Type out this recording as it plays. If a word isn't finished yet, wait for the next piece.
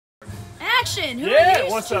introduction. Who are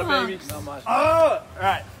these what's two up, baby? hunks? Not much. Oh, all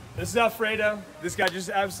right. This is Alfredo. This guy just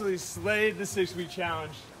absolutely slayed the 6-week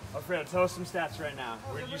challenge. Alfredo, tell us some stats right now.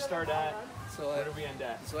 Where did you start at? Where did we end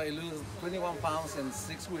at? So I lose 21 pounds in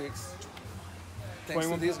 6 weeks. Thanks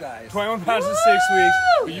to these guys. 21 pounds in 6 weeks.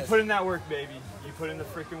 But Yes. you put in that work, baby. You put in the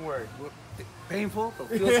freaking work. Painful, but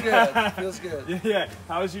feels good. Feels good. Yeah.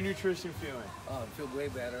 How is your nutrition feeling? Oh, I feel way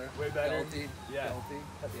better. Way better? Healthy. Yeah. Healthy.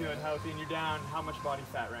 Feeling healthy, and you're down how much body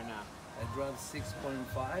fat right now? I dropped 6.5.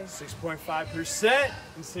 6.5%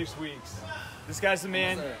 in 6 weeks. This guy's the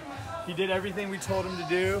man. He did everything we told him to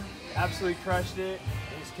do. Absolutely crushed it.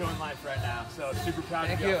 And he's killing life right now. So super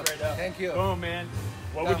proud of you, Alfredo. Thank you. Boom, man.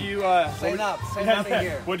 What would you sign up in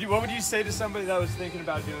here? What would you say to somebody that was thinking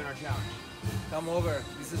about doing our challenge? Come over.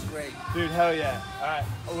 This is great. Dude, hell yeah. All right,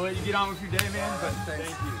 I'll let you get on with your day, man. But thank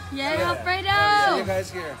you. Yay, Alfredo! See you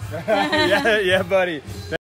guys here. Yeah, buddy.